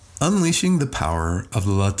Unleashing the power of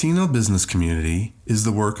the Latino business community is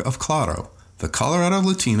the work of Claro, the Colorado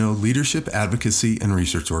Latino Leadership Advocacy and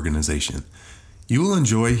Research Organization. You will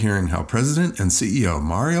enjoy hearing how President and CEO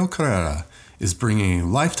Mario Carrera is bringing a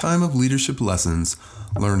lifetime of leadership lessons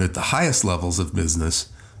learned at the highest levels of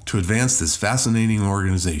business to advance this fascinating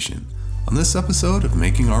organization on this episode of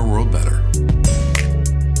Making Our World Better.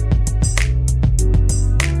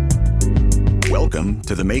 Welcome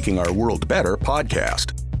to the Making Our World Better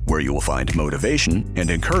podcast, where you will find motivation and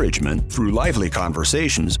encouragement through lively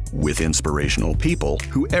conversations with inspirational people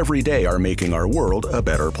who every day are making our world a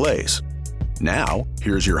better place. Now,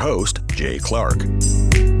 here's your host, Jay Clark.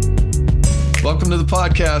 Welcome to the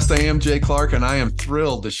podcast. I am Jay Clark, and I am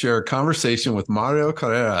thrilled to share a conversation with Mario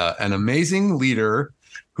Carrera, an amazing leader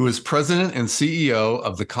who is president and CEO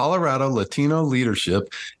of the Colorado Latino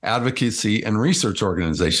Leadership Advocacy and Research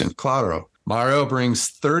Organization, Claro. Mario brings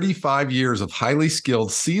 35 years of highly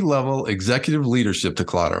skilled C-level executive leadership to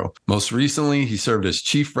Claro. Most recently, he served as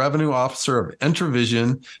Chief Revenue Officer of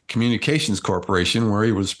Entravision Communications Corporation, where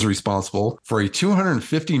he was responsible for a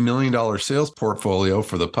 $250 million sales portfolio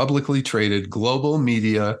for the publicly traded global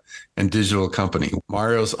media and digital company.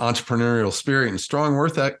 Mario's entrepreneurial spirit and strong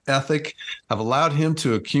work ethic have allowed him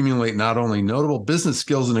to accumulate not only notable business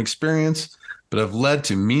skills and experience, but have led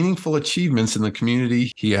to meaningful achievements in the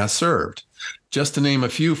community he has served. Just to name a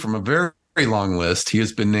few from a very long list, he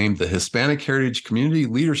has been named the Hispanic Heritage Community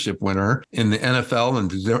Leadership winner in the NFL and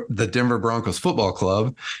the Denver Broncos Football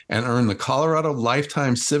Club, and earned the Colorado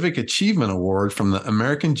Lifetime Civic Achievement Award from the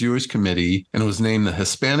American Jewish Committee, and was named the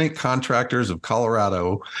Hispanic Contractors of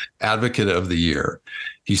Colorado Advocate of the Year.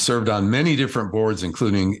 He served on many different boards,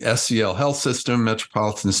 including SCL Health System,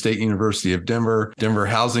 Metropolitan State University of Denver, Denver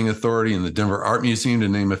Housing Authority, and the Denver Art Museum, to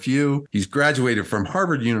name a few. He's graduated from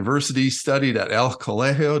Harvard University, studied at El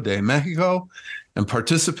Colegio de Mexico, and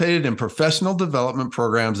participated in professional development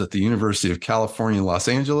programs at the University of California, Los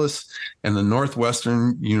Angeles, and the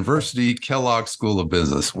Northwestern University Kellogg School of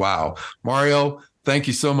Business. Wow. Mario, thank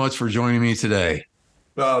you so much for joining me today.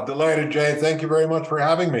 Delighted, Jay. Thank you very much for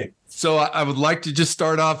having me. So I would like to just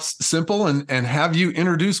start off simple and have you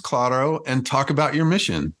introduce Claro and talk about your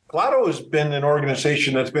mission. Claro has been an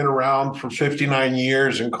organization that's been around for 59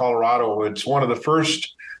 years in Colorado. It's one of the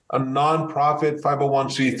first nonprofit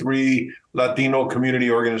 501c3 Latino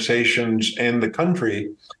community organizations in the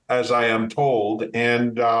country, as I am told.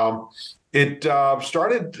 And it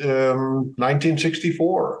started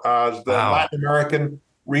 1964 as the Latin American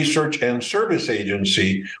Research and Service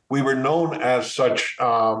Agency. We were known as such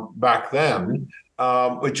back then,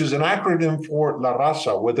 which is an acronym for La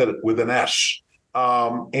Raza with an S.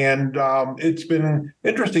 It's been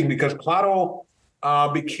interesting because Claro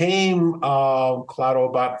became Claro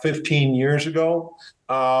about 15 years ago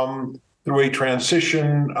through a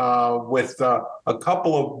transition with a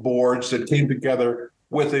couple of boards that came together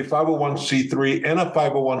with a 501c3 and a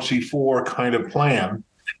 501c4 kind of plan.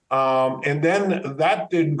 And then that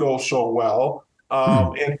didn't go so well.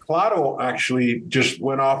 And Claro actually just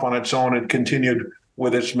went off on its own and continued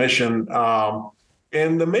with its mission.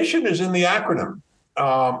 And the mission is in the acronym.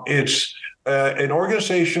 It's an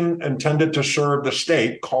organization intended to serve the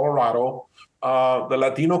state, Colorado, the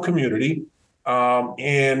Latino community,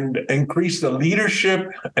 and increase the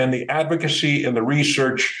leadership and the advocacy and the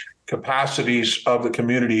research capacities of the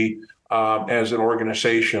community as an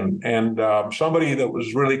organization. And somebody that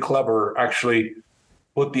was really clever actually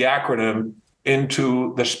put the acronym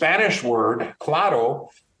into the Spanish word, claro,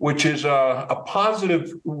 which is a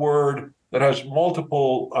positive word that has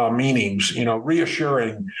multiple meanings,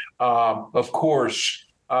 reassuring, of course.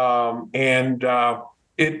 It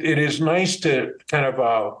is nice to kind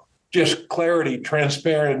of just clarity,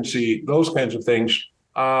 transparency, those kinds of things,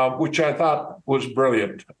 which I thought was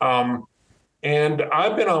brilliant. And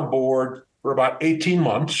I've been on board for about 18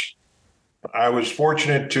 months. I was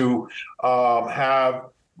fortunate to have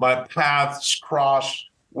my paths cross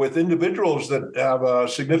with individuals that have a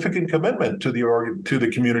significant commitment to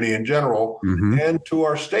the community in general and to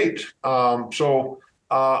our state. So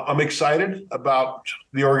I'm excited about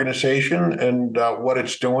the organization and what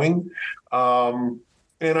it's doing. And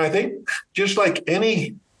I think just like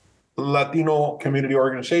any Latino community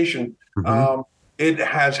organization, it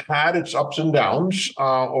has had its ups and downs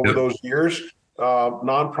over those years.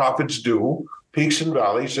 Nonprofits do, peaks and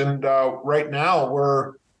valleys. And right now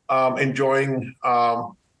we're enjoying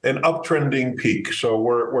an uptrending peak. So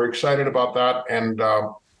we're excited about that. And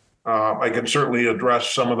I can certainly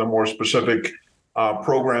address some of the more specific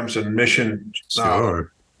programs and mission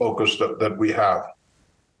focus that we have.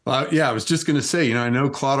 Yeah, I was just going to say, I know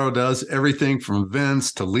Claro does everything from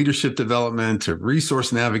events to leadership development to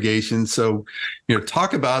resource navigation. So,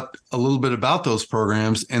 talk about a little bit about those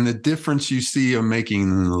programs and the difference you see of making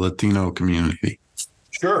in the Latino community.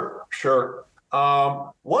 Sure.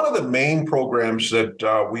 One of the main programs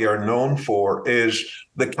that we are known for is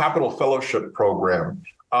the Capital Fellowship Program.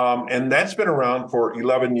 And that's been around for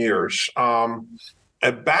 11 years.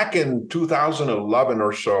 Back in 2011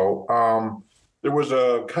 or so, there was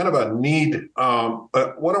a kind of a need.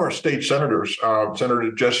 One of our state senators,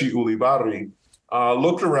 Senator Jesse Ulibarri,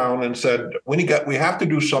 looked around and said, we have to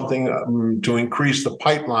do something to increase the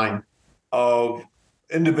pipeline of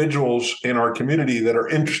individuals in our community that are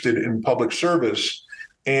interested in public service.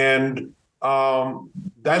 And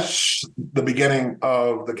that's the beginning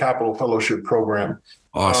of the Capital Fellowship Program.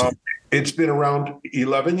 Awesome. It's been around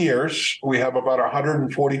 11 years. We have about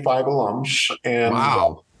 145 alums. And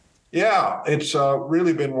wow. Yeah, it's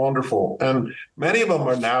really been wonderful. And many of them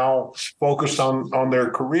are now focused on their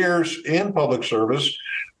careers in public service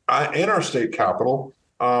in our state capitol.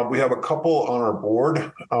 We have a couple on our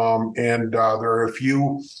board, and there are a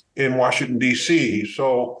few in Washington, D.C.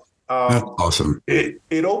 So that's awesome.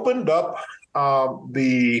 It opened up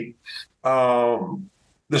the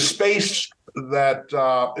space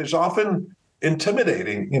that is often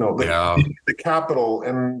intimidating, the Capitol,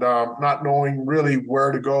 and not knowing really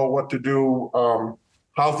where to go, what to do,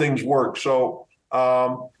 how things work. So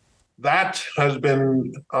that has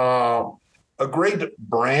been a great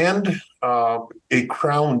brand, a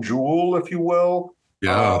crown jewel, if you will.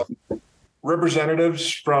 Yeah.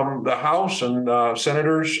 Representatives from the House and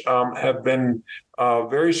senators have been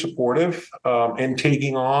very supportive in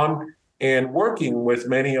taking on and working with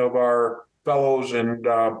many of our fellows, and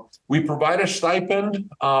we provide a stipend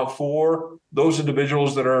for those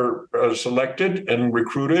individuals that are selected and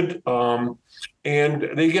recruited, and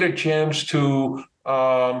they get a chance to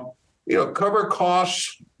cover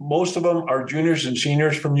costs. Most of them are juniors and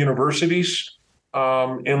seniors from universities.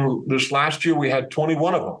 In this last year, we had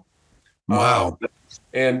 21 of them. Wow.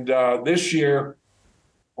 And this year,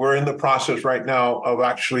 we're in the process right now of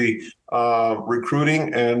actually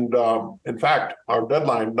recruiting. And in fact, our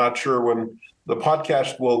deadline, not sure when the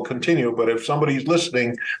podcast will continue, but if somebody's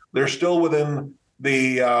listening, they're still within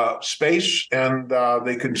the space, and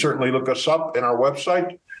they can certainly look us up in our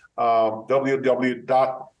website, www.claro.org,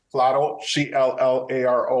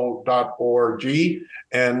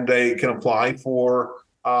 and they can apply for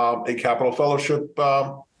a Capital Fellowship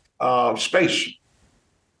space.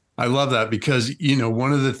 I love that because,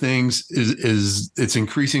 one of the things is it's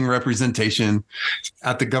increasing representation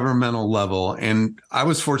at the governmental level. And I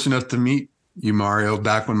was fortunate enough to meet you, Mario,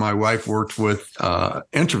 back when my wife worked with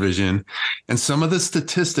Entravision, and some of the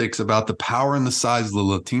statistics about the power and the size of the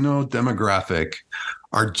Latino demographic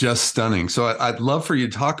are just stunning. So I'd love for you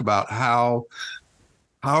to talk about how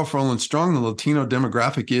powerful and strong the Latino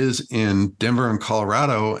demographic is in Denver and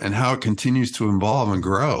Colorado, and how it continues to evolve and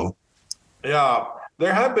grow. Yeah.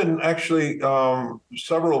 There have been actually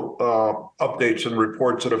several updates and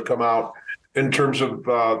reports that have come out in terms of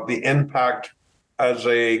the impact as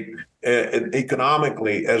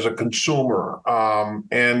economically as a consumer.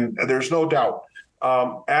 And there's no doubt,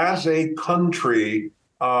 as a country,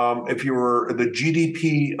 if you were the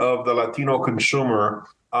GDP of the Latino consumer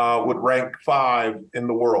would rank 5 in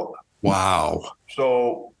the world. Wow.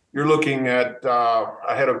 So you're looking at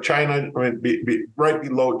ahead of China, right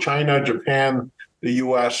below China, Japan, the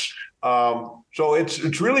U.S. So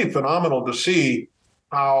it's really phenomenal to see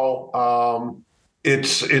how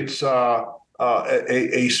it's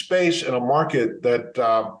a space and a market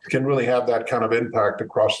that can really have that kind of impact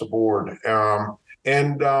across the board.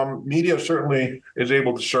 And media certainly is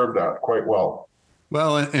able to serve that quite well.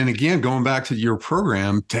 Well, and again, going back to your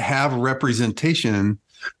program, to have representation,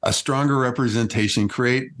 a stronger representation,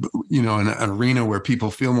 create, an arena where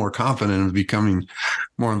people feel more confident of becoming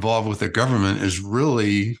more involved with the government is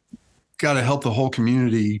really got to help the whole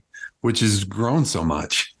community, which has grown so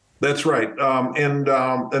much. That's right. And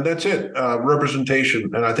that's it,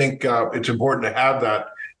 representation. And I think it's important to have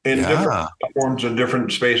that in different platforms and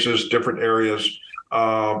different spaces, different areas,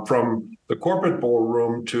 from the corporate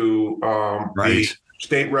boardroom to the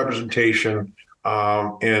state representation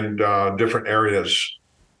in different areas.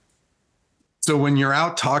 So when you're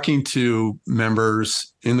out talking to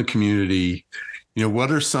members in the community,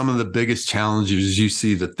 what are some of the biggest challenges you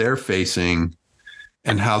see that they're facing,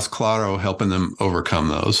 and how's Claro helping them overcome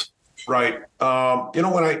those? Right.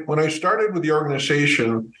 When I started with the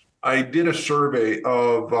organization, I did a survey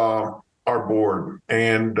of our board,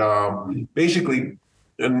 and basically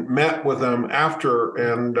and met with them after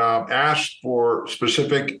and asked for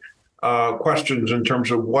specific questions in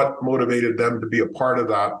terms of what motivated them to be a part of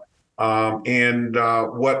that, and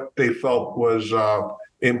what they felt was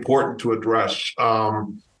important to address.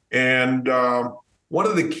 And one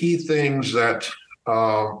of the key things that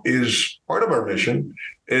is part of our mission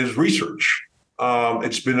is research.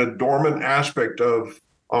 It's been a dormant aspect of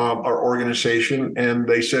our organization, and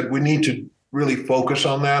they said we need to really focus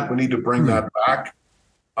on that. We need to bring that back.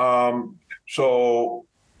 So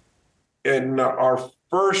in our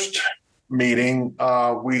first meeting,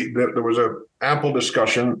 there was a ample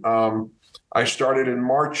discussion. I started in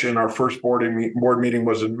March, and our first board meeting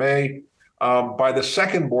was in May. By the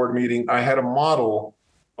second board meeting, I had a model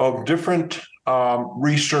of different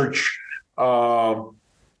research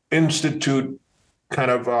institute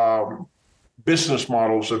kind of business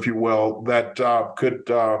models, if you will, that could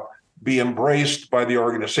be embraced by the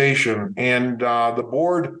organization. And the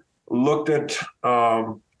board looked at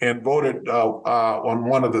and voted on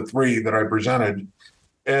one of the three that I presented.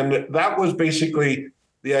 And that was basically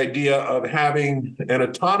the idea of having an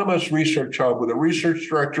autonomous research hub with a research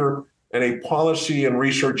director and a policy and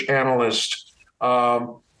research analyst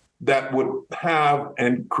that would have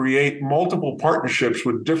and create multiple partnerships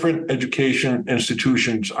with different education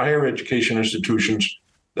institutions, higher education institutions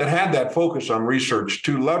that had that focus on research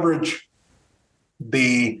to leverage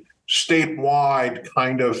the statewide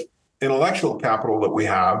kind of intellectual capital that we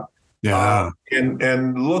have,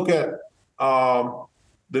 and look at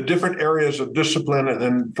the different areas of discipline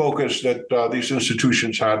and focus that these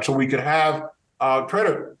institutions had, so we could have try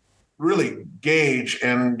to really gauge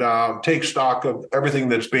and take stock of everything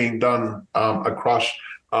that's being done across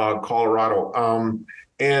Colorado.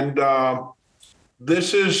 And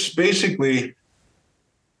this is basically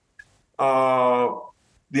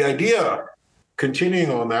the idea, continuing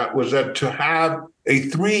on that, was that to have a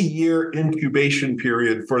 3-year incubation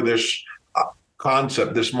period for this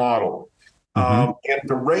concept, this model, and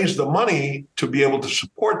to raise the money to be able to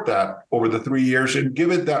support that over the 3 years and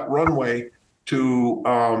give it that runway to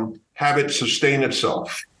have it sustain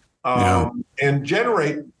itself, and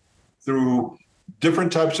generate through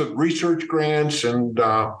different types of research grants and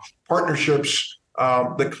partnerships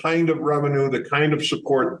the kind of revenue, the kind of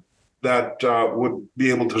support that would be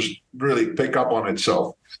able to really pick up on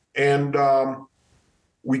itself. And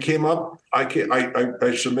we came up,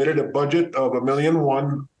 I submitted a budget of $1.1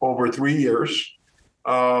 million over 3 years.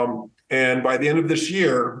 And by the end of this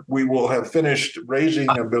year, we will have finished raising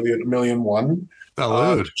 $1.1 million.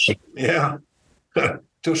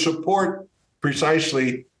 To support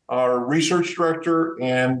precisely our research director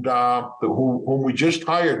and whom we just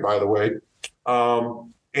hired, by the way.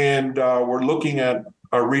 And we're looking at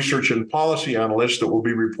our research and policy analyst that will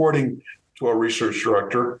be reporting to our research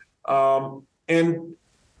director. And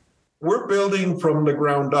we're building from the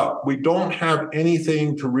ground up. We don't have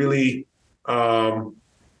anything to really,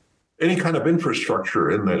 any kind of infrastructure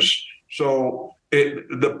in this. So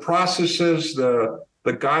the processes, the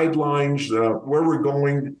guidelines, where we're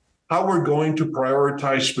going, how we're going to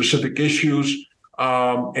prioritize specific issues,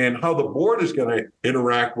 and how the board is going to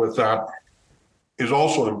interact with that is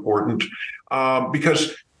also important,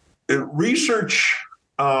 because research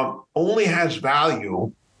only has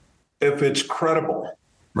value if it's credible.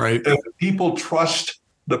 Right. If people trust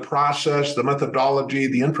the process, the methodology,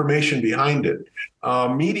 the information behind it.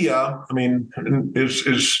 Media, I mean,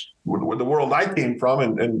 is the world I came from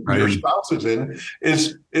and your spouse is in,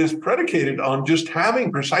 is predicated on just having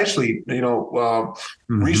precisely,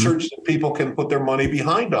 research that people can put their money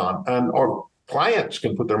behind on, or clients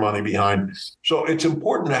can put their money behind. So it's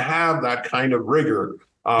important to have that kind of rigor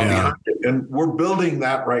behind it. And we're building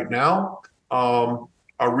that right now. Our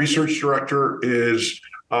research director is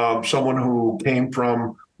someone who came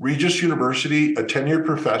from Regis University, a tenured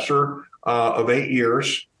professor of 8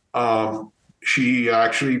 years. She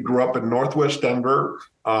actually grew up in Northwest Denver,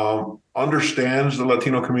 understands the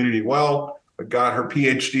Latino community well, got her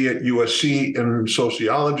PhD at USC in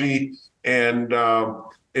sociology, and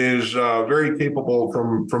is very capable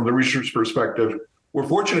from the research perspective. We're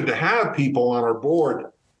fortunate to have people on our board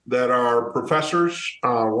that are professors.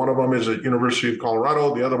 One of them is at University of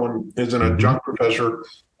Colorado. The other one is an adjunct professor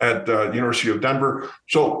at University of Denver.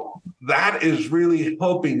 So that is really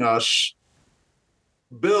helping us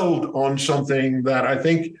build on something that I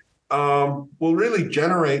think will really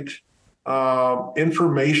generate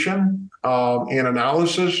information and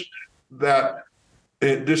analysis that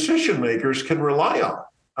decision makers can rely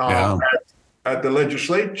on at the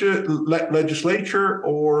legislature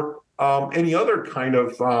or any other kind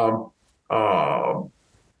of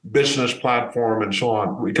business platform and so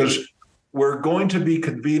on. Because we're going to be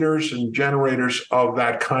conveners and generators of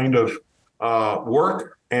that kind of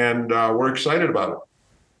work, and we're excited about it.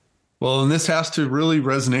 Well, and this has to really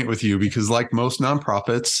resonate with you because, like most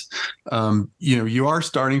nonprofits, you are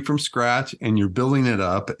starting from scratch and you're building it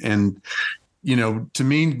up. And, to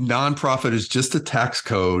me, nonprofit is just a tax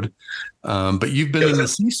code. But you've been in the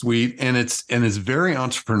C-suite, and it's very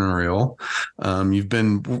entrepreneurial. You've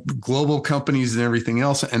been global companies and everything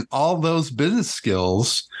else, and all those business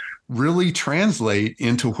skills really translate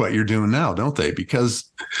into what you're doing now, don't they? Because,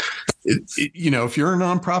 if you're a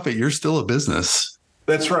nonprofit, you're still a business.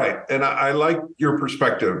 That's right. And I like your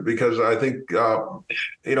perspective because I think,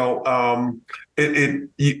 there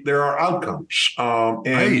are outcomes and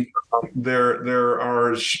right. There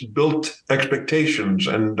are built expectations,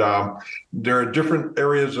 and there are different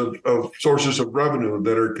areas of sources of revenue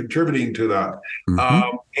that are contributing to that.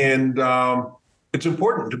 Mm-hmm. It's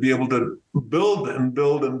important to be able to build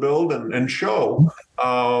and show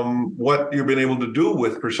what you've been able to do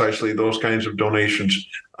with precisely those kinds of donations.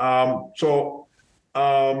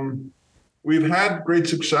 We've had great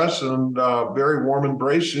success and very warm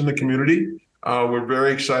embrace in the community. We're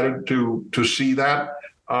very excited to see that.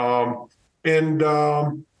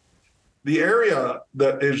 The area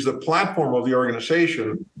that is the platform of the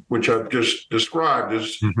organization, which I've just described,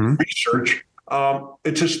 is research.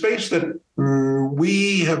 It's a space that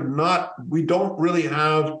we don't really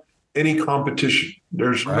have any competition.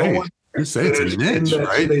 There's no one you say it's a niche, in that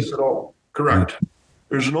right? space at all. Correct.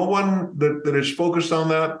 There's no one that is focused on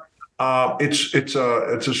that. It's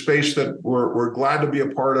a space that we're glad to be a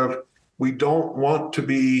part of. We don't want to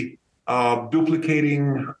be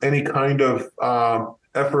duplicating any kind of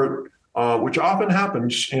effort, which often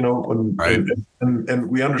happens, and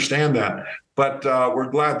we understand that. But we're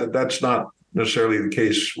glad that that's not necessarily the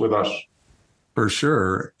case with us. For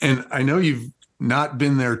sure. And I know you've not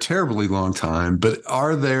been there terribly long time, but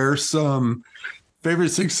are there some favorite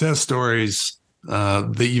success stories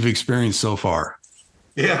that you've experienced so far?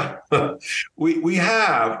 Yeah, we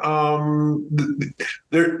have.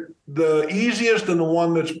 The easiest and the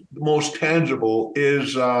one that's most tangible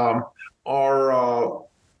is our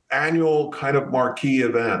annual kind of marquee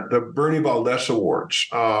event, the Bernie Valdez Awards.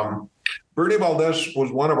 Bernie Valdez was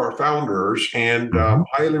one of our founders and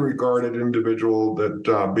highly regarded individual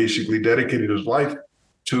that basically dedicated his life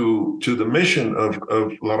to the mission of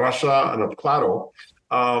La Raza and of Claro.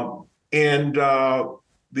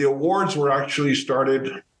 The awards were actually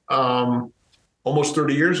started almost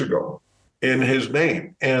 30 years ago in his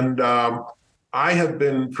name. And I have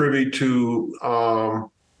been privy to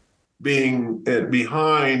being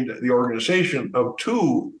behind the organization of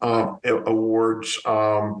two awards.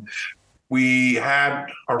 We had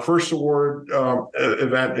our first award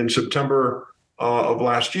event in September of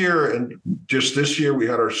last year. And just this year, we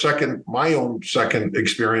had my own second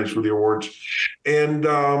experience with the awards. And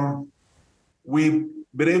we've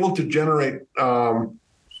been able to generate a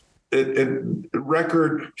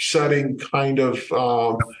record-setting kind of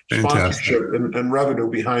sponsorship and revenue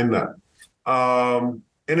behind that. And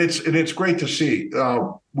it's great to see.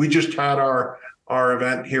 We just had our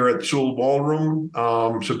event here at Sewell Ballroom,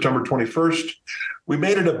 September 21st. We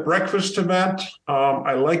made it a breakfast event.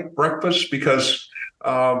 I like breakfast because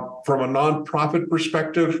from a nonprofit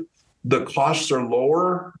perspective, the costs are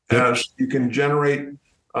lower as you can generate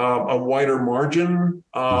a wider margin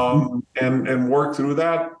and work through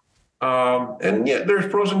that. And yeah, there's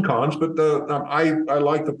pros and cons, but I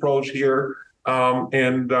like the pros here.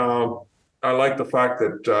 And I like the fact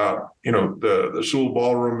that, the Sewell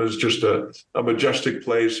Ballroom is just a majestic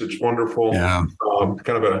place. It's wonderful. Yeah. Kind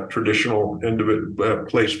of a traditional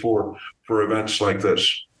place for events like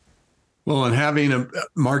this. Well, and having a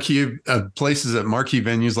marquee places at marquee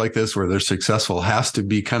venues like this where they're successful has to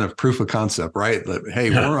be kind of proof of concept, right? That,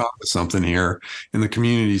 hey, we're on to something here, and the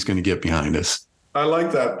community is going to get behind us. I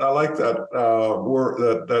like that. I like that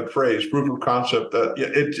word, that phrase, proof of concept.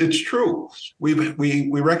 It's true.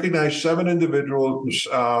 We recognize 7 individuals,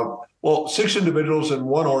 6 individuals in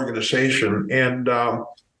one organization, and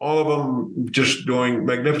all of them just doing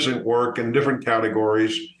magnificent work in different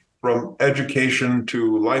categories, from education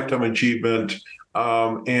to lifetime achievement.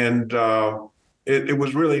 It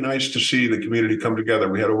was really nice to see the community come together.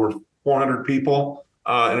 We had over 400 people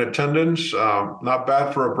in attendance. Not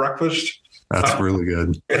bad for a breakfast. That's really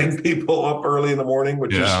good. Getting people up early in the morning,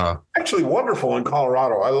 which is actually wonderful in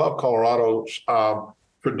Colorado. I love Colorado's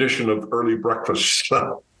tradition of early breakfast.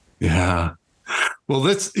 Yeah. Well,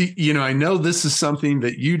 let's, I know this is something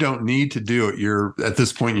that you don't need to do at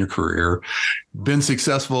this point in your career. Been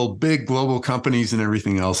successful, big global companies and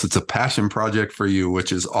everything else. It's a passion project for you,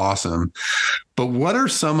 which is awesome. But what are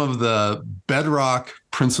some of the bedrock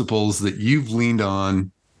principles that you've leaned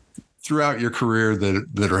on throughout your career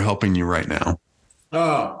that are helping you right now?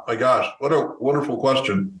 Oh my gosh, what a wonderful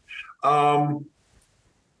question.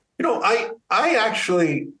 I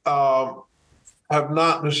actually have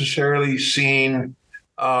not necessarily seen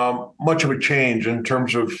much of a change in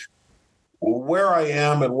terms of where I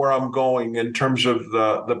am and where I'm going in terms of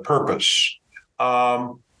the purpose.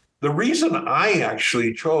 The reason I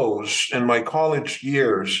actually chose in my college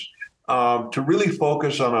years to really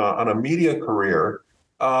focus on a media career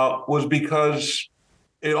was because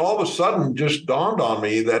it all of a sudden just dawned on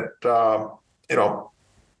me that,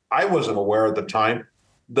 I wasn't aware at the time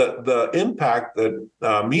the impact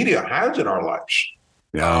that media has in our lives.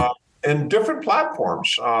 Yeah. And different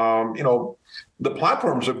platforms. The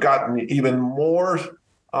platforms have gotten even more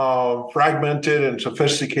fragmented and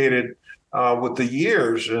sophisticated with the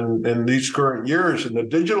years and these current years in the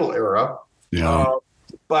digital era. Yeah.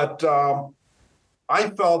 But I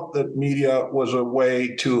felt that media was a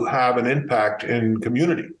way to have an impact in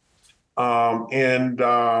community. And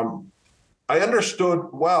I understood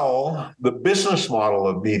well the business model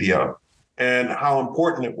of media and how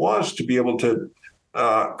important it was to be able to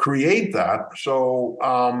create that. So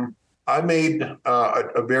I made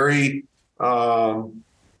a very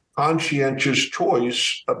conscientious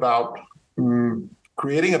choice about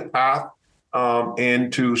creating a path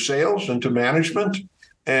into sales, into management,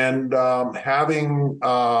 and having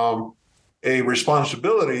a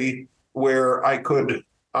responsibility where I could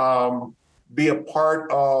be a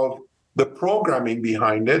part of the programming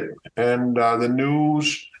behind it and the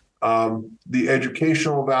news, the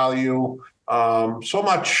educational value, so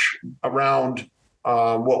much around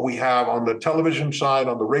what we have on the television side,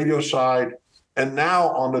 on the radio side, and now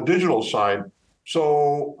on the digital side.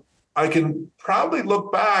 So I can proudly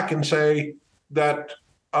look back and say that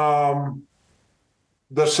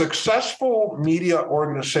the successful media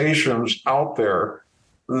organizations out there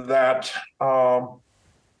that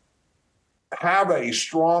have a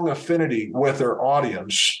strong affinity with their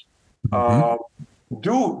audience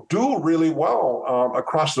do really well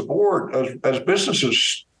across the board as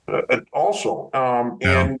businesses also.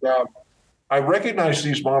 And I recognize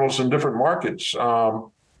these models in different markets,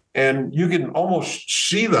 and you can almost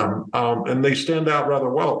see them, and they stand out rather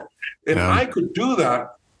well. And I could do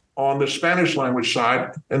that on the Spanish language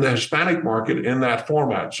side and the Hispanic market in that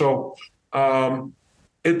format. So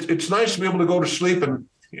it's nice to be able to go to sleep and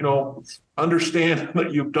understand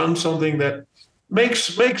that you've done something that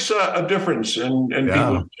makes a difference in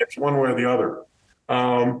people's lives one way or the other.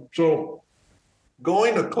 So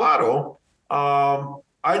going to Claro,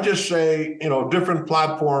 I just say, different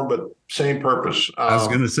platform, but same purpose. I was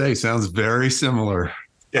going to say, sounds very similar.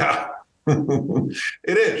 Yeah,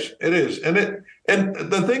 it is. And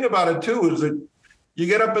the thing about it too is that you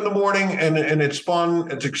get up in the morning and it's fun,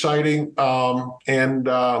 it's exciting, and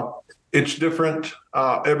it's different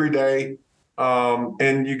every day.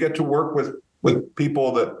 And you get to work with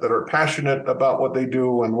people that are passionate about what they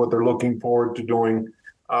do and what they're looking forward to doing.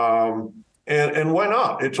 And why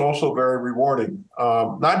not? It's also very rewarding,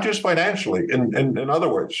 not just financially, in other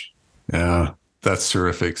ways. Yeah, that's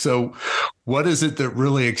terrific. So what is it that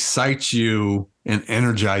really excites you and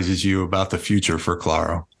energizes you about the future for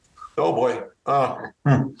Claro? Oh, boy.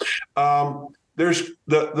 There's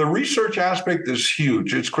the research aspect is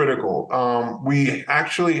huge. It's critical. We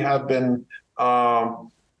actually have been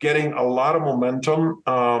getting a lot of momentum,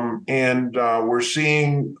 and we're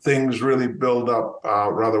seeing things really build up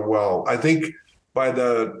rather well. I think by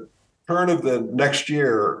the turn of the next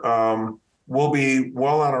year, we'll be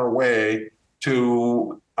well on our way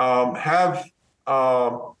to have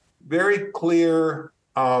very clear,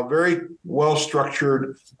 very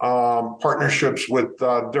well-structured partnerships with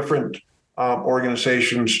different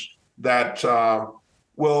organizations that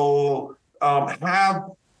will have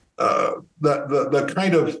the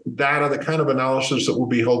kind of data, the kind of analysis that will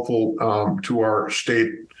be helpful to our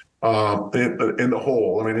state in the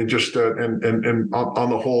whole. I mean, just and on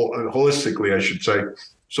the whole, holistically, I should say.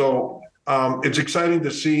 So it's exciting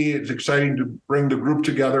to see. It's exciting to bring the group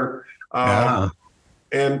together.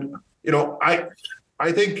 And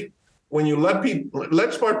I think when you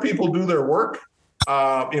let smart people do their work,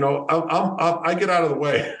 I get out of the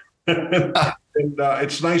way, and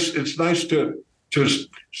it's nice. It's nice to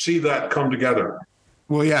see that come together.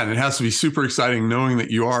 Well, yeah, and it has to be super exciting knowing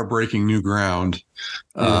that you are breaking new ground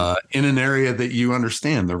in an area that you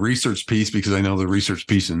understand, the research piece, because I know the research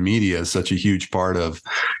piece in media is such a huge part of,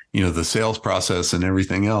 the sales process and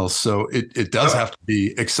everything else. So it does have to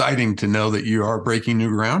be exciting to know that you are breaking new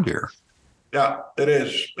ground here. Yeah, it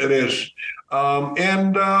is. It is.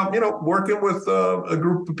 Working with a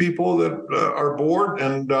group of people that are bored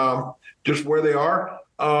and just where they are.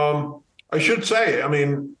 I should say, I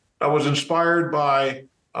was inspired by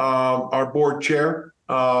our board chair.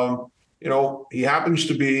 He happens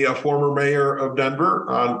to be a former mayor of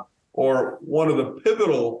Denver, or one of the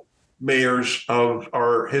pivotal mayors of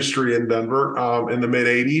our history in Denver in the mid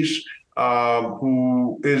 80s,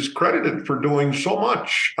 who is credited for doing so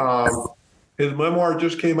much. His memoir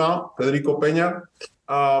just came out, Federico Peña.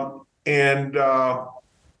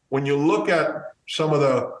 When you look at some of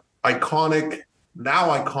the iconic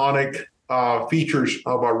features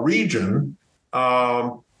of our region,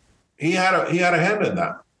 he had a hand in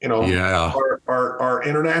that. Our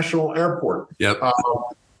international airport,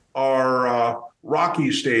 our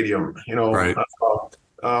Rocky Stadium, right.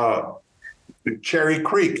 Cherry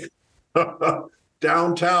Creek,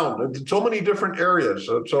 downtown, so many different areas.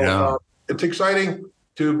 It's exciting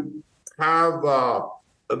to have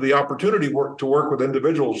the opportunity to work with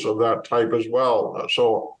individuals of that type as well.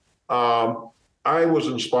 I was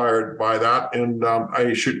inspired by that, and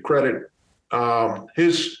I should credit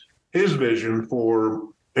his vision for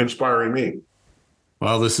inspiring me.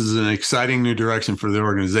 Well, this is an exciting new direction for the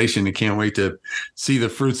organization. I can't wait to see the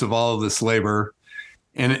fruits of all of this labor.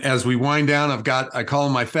 And as we wind down, I call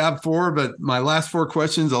them my Fab Four, but my last four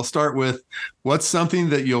questions, I'll start with, what's something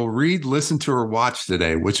that you'll read, listen to, or watch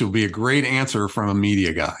today, which will be a great answer from a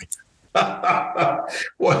media guy.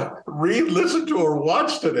 What? Read, listen to, or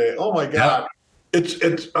watch today? Oh my God.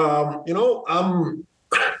 Yep.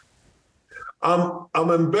 I'm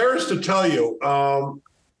embarrassed to tell you,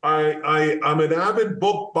 I'm an avid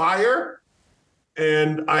book buyer,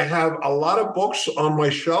 and I have a lot of books on my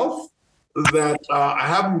shelf that I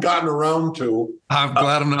haven't gotten around to. I'm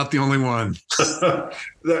glad I'm not the only one.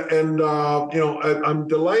 I'm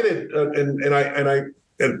delighted, I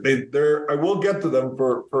will get to them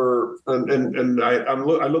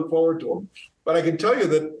I look forward to them. But I can tell you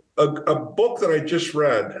that a book that I just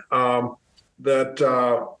read,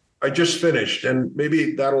 that I just finished, and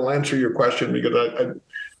maybe that'll answer your question, because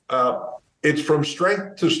it's From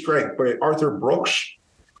Strength to Strength by Arthur Brooks.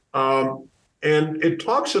 And it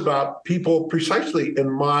talks about people precisely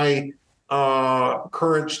in my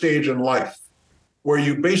current stage in life, where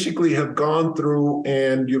you basically have gone through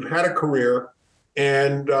and you've had a career,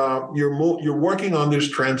 and you're working on this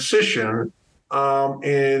transition,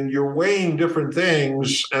 and you're weighing different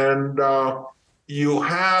things, and you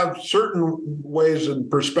have certain ways and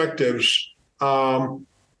perspectives,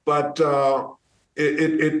 but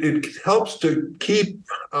it helps to keep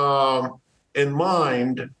in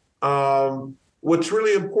mind what's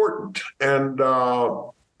really important. And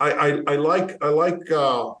I like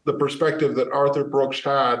the perspective that Arthur Brooks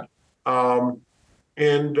had,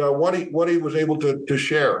 and what he was able to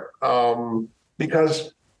share,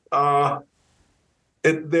 because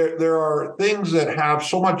there are things that have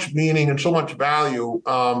so much meaning and so much value,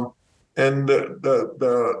 and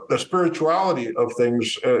the spirituality of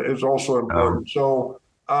things is also important. So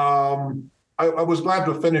I was glad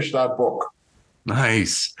to finish that book.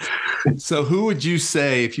 Nice. So who would you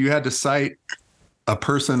say, if you had to cite a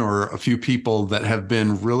person or a few people that have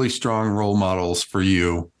been really strong role models for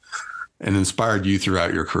you and inspired you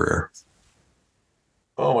throughout your career?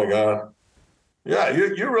 Oh my God. Yeah,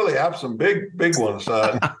 you really have some big ones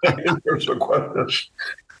in terms of questions.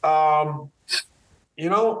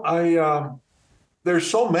 There's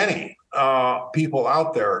so many people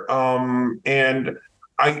out there, and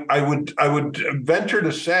I would venture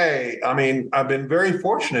to say, I've been very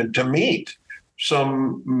fortunate to meet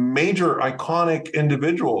some major iconic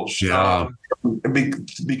individuals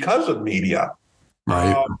because of media,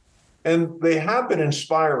 right? And they have been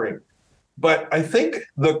inspiring. But I think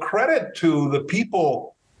the credit to the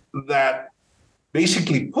people that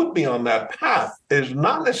basically put me on that path is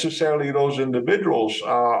not necessarily those individuals,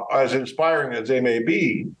 as inspiring as they may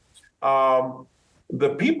be.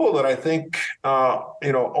 The people that I think,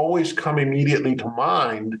 always come immediately to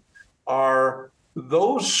mind are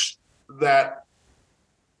those that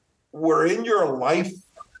were in your life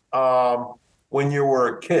when you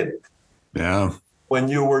were a kid. Yeah. When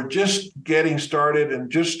you were just getting started and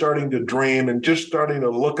just starting to dream and just starting to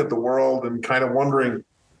look at the world and kind of wondering,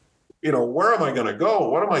 where am I going to go?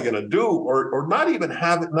 What am I going to do? Or not even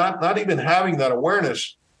having that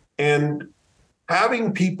awareness, and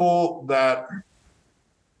having people that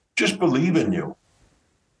just believe in you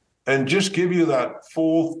and just give you that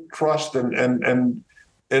full trust and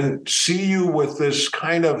see you with this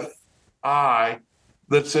kind of eye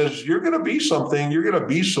that says you're going to be something, you're going to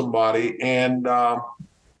be somebody, and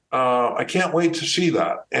I can't wait to see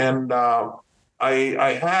that. And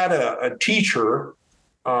I had a teacher.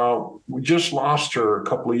 We just lost her a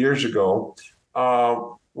couple of years ago.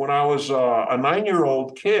 When I was a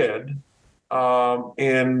 9-year-old kid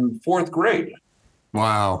in fourth grade.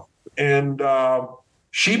 Wow. And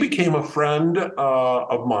she became a friend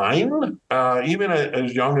of mine, even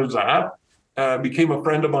as young as that, became a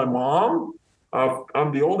friend of my mom.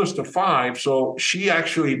 I'm the oldest of 5, so she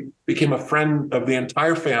actually became a friend of the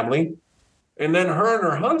entire family. And then her and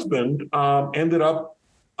her husband ended up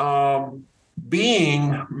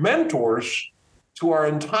being mentors to our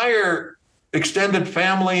entire extended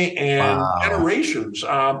family and generations.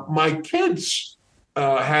 My kids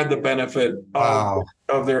had the benefit of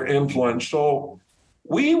their influence. So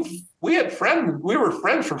we were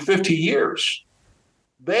friends for 50 years.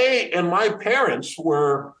 They and my parents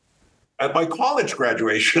were at my college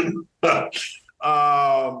graduation.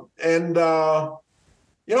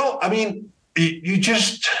 You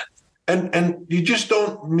just you just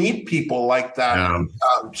don't meet people like that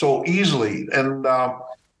so easily. And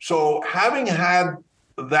so having had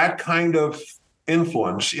that kind of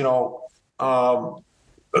influence, Carmen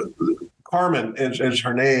is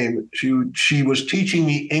her name. She was teaching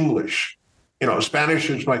me English. Spanish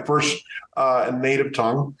is my first native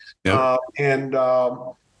tongue. Yep.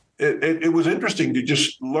 It was interesting to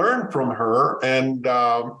just learn from her, and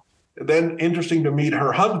then interesting to meet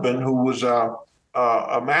her husband, who was a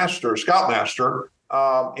scoutmaster,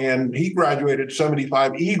 and he graduated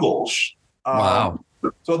 75 Eagles. Wow.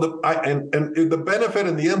 So the benefit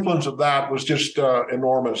and the influence of that was just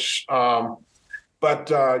enormous. I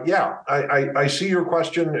see your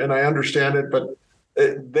question and I understand it, but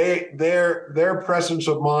their presence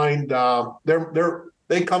of mind,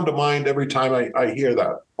 they come to mind every time I hear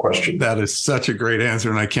that question. That is such a great answer,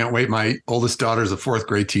 and I can't wait. My oldest daughter is a fourth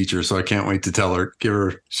grade teacher, so I can't wait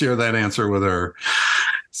to share that answer with her.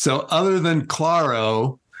 So, other than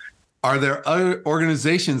Claro, are there other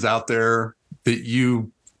organizations out there that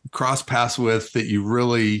you cross paths with that you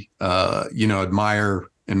really, admire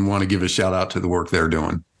and want to give a shout out to the work they're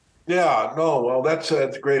doing? Yeah, no, well, that's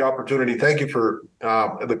a great opportunity. Thank you for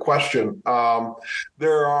the question.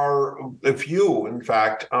 There are a few, in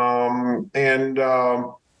fact, and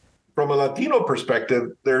from a Latino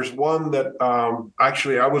perspective, there's one that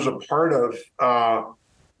actually I was a part of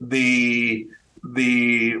the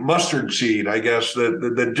mustard seed, I guess,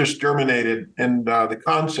 that just germinated in the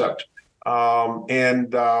concept.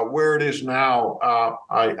 And where it is now,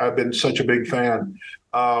 I've been such a big fan.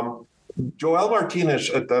 Joel Martinez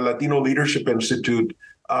at the Latino Leadership Institute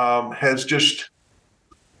has just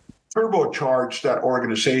turbocharged that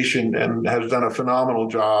organization and has done a phenomenal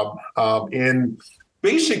job in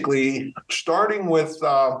basically starting with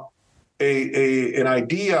an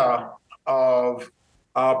idea of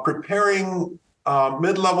preparing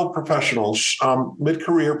mid-level professionals,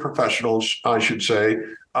 mid-career professionals, I should say,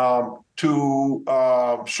 to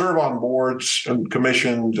serve on boards and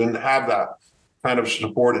commissions and have that kind of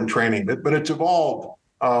support and training. But it's evolved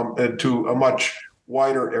to a much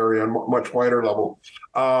wider area and much wider level.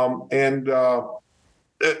 In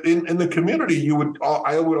the community,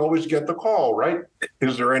 I would always get the call, right?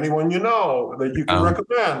 Is there anyone that you can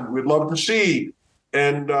recommend? We'd love to see.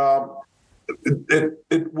 And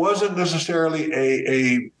it wasn't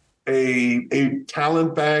necessarily a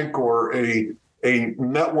talent bank or a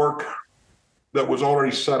network that was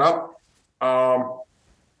already set up.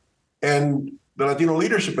 And the Latino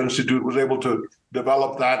Leadership Institute was able to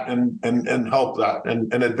develop that and help that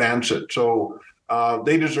and advance it. So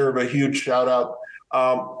they deserve a huge shout out.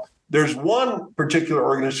 There's one particular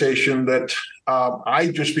organization that I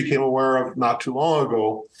just became aware of not too long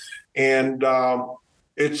ago, and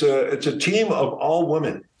it's a team of all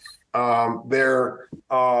women.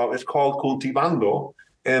 It's called Cultivando.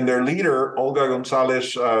 And their leader, Olga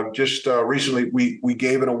Gonzalez, just recently we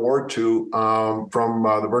gave an award to from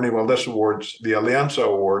the Bernie Valdez Awards, the Alianza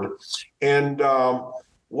Award, and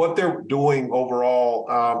what they're doing overall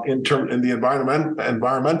in the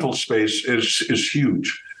environmental space is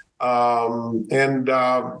huge, and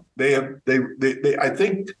they I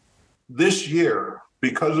think this year,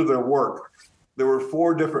 because of their work, there were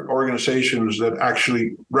 4 different organizations that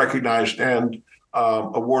actually recognized and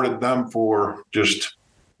awarded them for just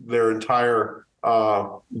their entire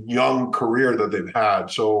young career that they've had.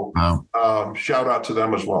 So shout out to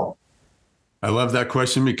them as well. I love that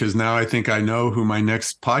question because now I think I know who my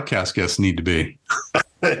next podcast guests need to be.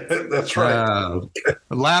 That's right.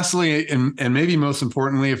 Lastly, and maybe most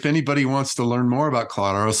importantly, if anybody wants to learn more about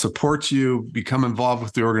Claro, support you, become involved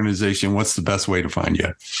with the organization, what's the best way to find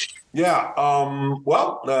you? Yeah.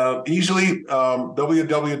 Easily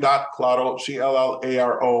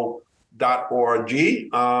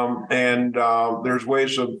www.claro.org. And there's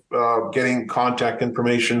ways of getting contact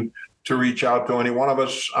information to reach out to any one of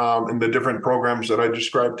us in the different programs that I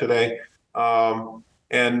described today. That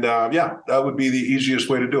would be the easiest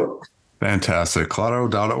way to do it. Fantastic.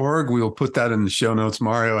 Claro.org. We will put that in the show notes,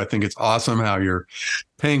 Mario. I think it's awesome how you're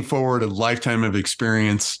paying forward a lifetime of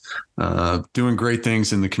experience, doing great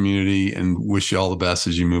things in the community, and wish you all the best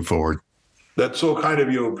as you move forward. That's so kind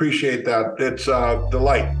of you. Appreciate that. It's a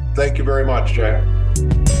delight. Thank you very much, Jay.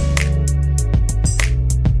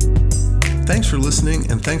 Thanks for listening,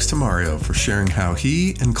 and thanks to Mario for sharing how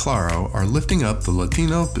he and Claro are lifting up the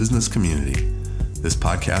Latino business community. This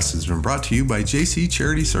podcast has been brought to you by JC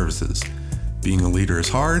Charity Services. Being a leader is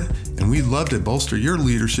hard, and we'd love to bolster your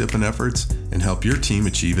leadership and efforts and help your team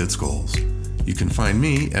achieve its goals. You can find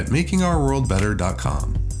me at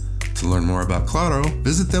makingourworldbetter.com. To learn more about Claro,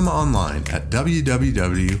 visit them online at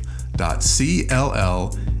www.cllaro.org.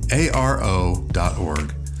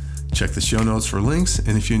 Check the show notes for links,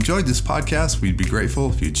 and if you enjoyed this podcast, we'd be grateful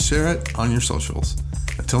if you'd share it on your socials.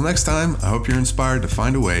 Until next time, I hope you're inspired to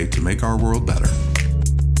find a way to make our world better.